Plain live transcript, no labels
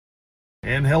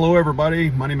And hello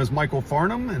everybody, my name is Michael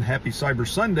Farnham and happy Cyber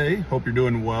Sunday. Hope you're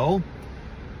doing well.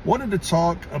 Wanted to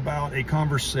talk about a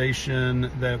conversation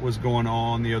that was going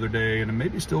on the other day and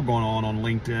maybe still going on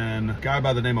LinkedIn. A guy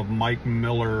by the name of Mike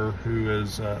Miller, who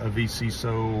is a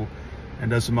VCSO and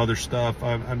does some other stuff.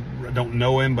 I don't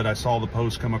know him, but I saw the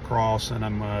post come across and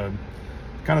I'm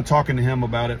kind of talking to him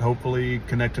about it, hopefully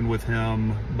connecting with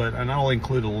him. And I'll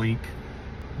include a link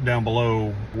down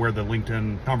below where the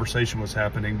LinkedIn conversation was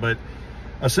happening. But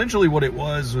essentially what it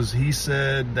was he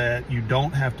said that you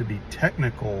don't have to be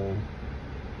technical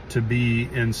to be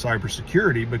in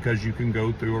cybersecurity because you can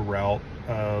go through a route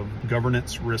of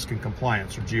governance, risk, and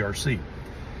compliance, or GRC.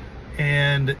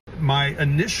 And my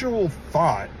initial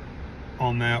thought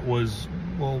on that was,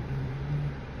 well,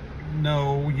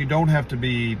 no, you don't have to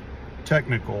be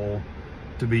technical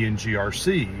to be in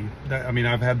GRC.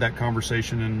 I've had that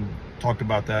conversation and talked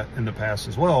about that in the past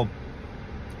as well.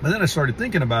 But then I started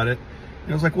thinking about it. And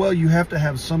I was like, well, you have to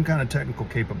have some kind of technical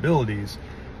capabilities.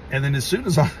 And then as soon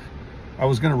as I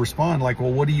was going to respond, like,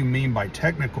 well, what do you mean by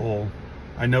technical?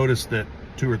 I noticed that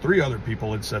 2 or 3 other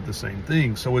people had said the same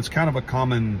thing. So it's kind of a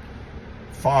common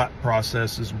thought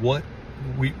process is what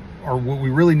we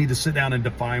really need to sit down and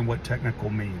define what technical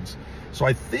means. So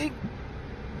I think,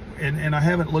 and I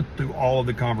haven't looked through all of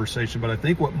the conversation, but I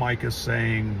think what Mike is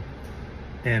saying,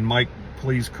 and Mike,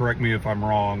 please correct me if I'm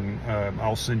wrong.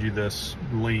 I'll send you this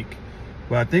link.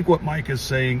 But I think what Mike is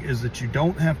saying is that you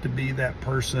don't have to be that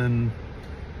person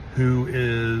who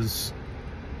is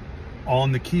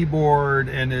on the keyboard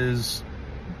and is,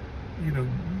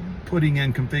 putting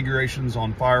in configurations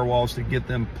on firewalls to get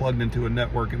them plugged into a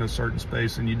network in a certain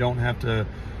space. And you don't have to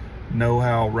know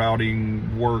how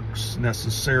routing works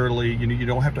necessarily. You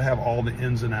don't have to have all the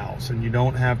ins and outs, and you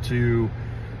don't have to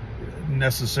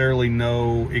necessarily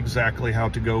know exactly how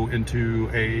to go into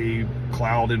a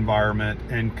cloud environment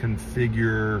and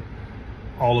configure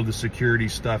all of the security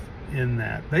stuff in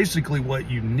that. Basically, what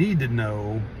you need to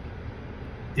know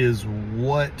is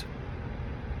what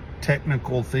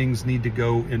technical things need to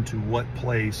go into what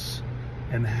place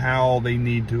and how they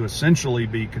need to essentially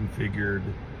be configured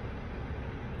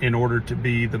in order to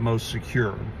be the most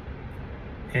secure.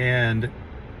 And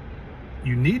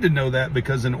you need to know that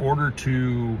because in order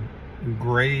to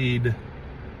grade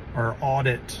or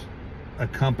audit a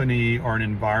company or an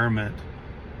environment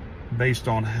based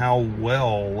on how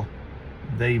well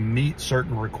they meet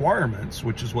certain requirements,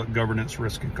 which is what governance,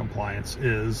 risk, and compliance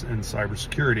is in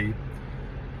cybersecurity,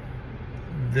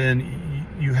 then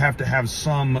you have to have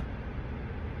some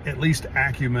at least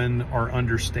acumen or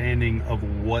understanding of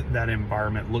what that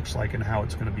environment looks like and how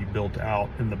it's going to be built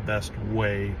out in the best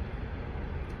way.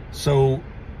 So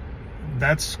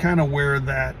that's kind of where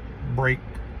that break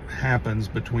happens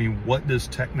between what does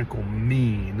technical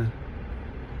mean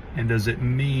and does it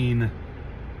mean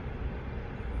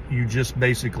you just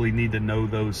basically need to know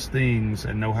those things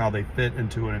and know how they fit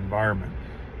into an environment.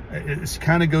 It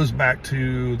kind of goes back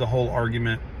to the whole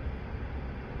argument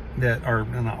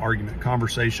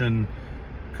conversation,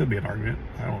 could be an argument,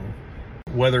 I don't know,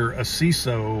 whether a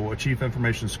CISO, a Chief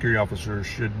Information Security Officer,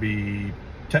 should be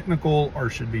technical or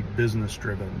should be business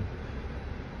driven.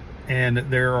 And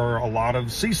there are a lot of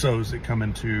CISOs that come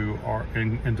into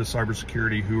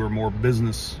cybersecurity who are more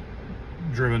business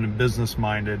driven and business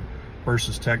minded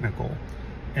versus technical.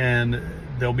 And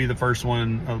they'll be the first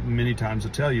one many times to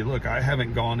tell you, look, I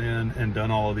haven't gone in and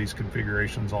done all of these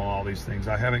configurations on all these things.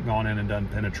 I haven't gone in and done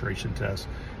penetration tests.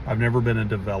 I've never been a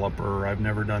developer. I've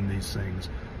never done these things.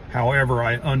 However,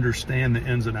 I understand the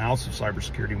ins and outs of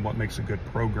cybersecurity and what makes a good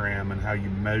program and how you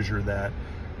measure that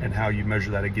and how you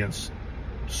measure that against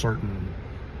certain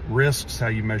risks, how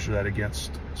you measure that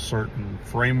against certain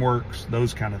frameworks,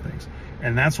 those kind of things.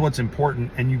 And that's what's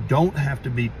important. And you don't have to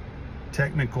be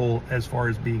technical as far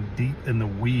as being deep in the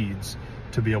weeds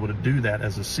to be able to do that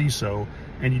as a CISO.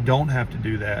 And you don't have to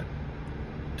do that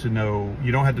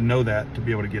you don't have to know that to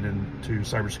be able to get into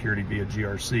cybersecurity via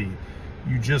GRC.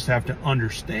 You just have to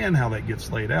understand how that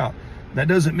gets laid out. That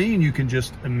doesn't mean you can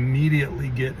just immediately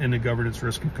get into governance,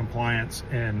 risk, and compliance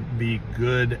and be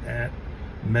good at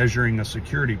measuring a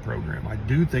security program. I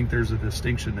do think there's a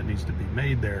distinction that needs to be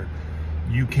made there.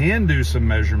 You can do some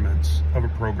measurements of a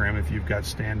program if you've got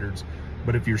standards,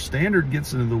 but if your standard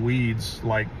gets into the weeds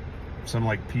like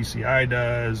PCI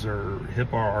does or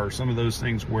HIPAA or some of those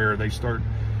things where they start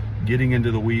getting into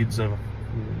the weeds of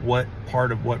what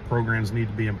part of what programs need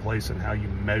to be in place and how you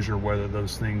measure whether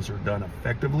those things are done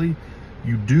effectively,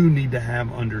 you do need to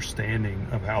have understanding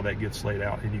of how that gets laid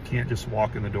out. And you can't just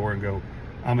walk in the door and go,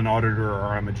 I'm an auditor or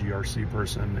I'm a GRC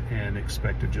person and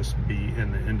expect to just be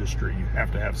in the industry. You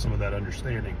have to have some of that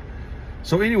understanding.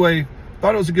 So anyway,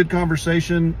 thought it was a good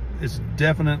conversation. It's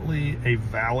definitely a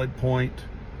valid point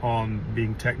on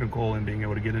being technical and being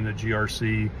able to get into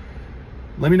GRC.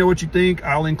 Let me know what you think.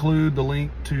 I'll include the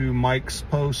link to Mike's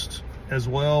post as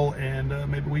well, and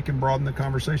maybe we can broaden the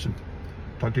conversation.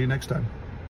 Talk to you next time.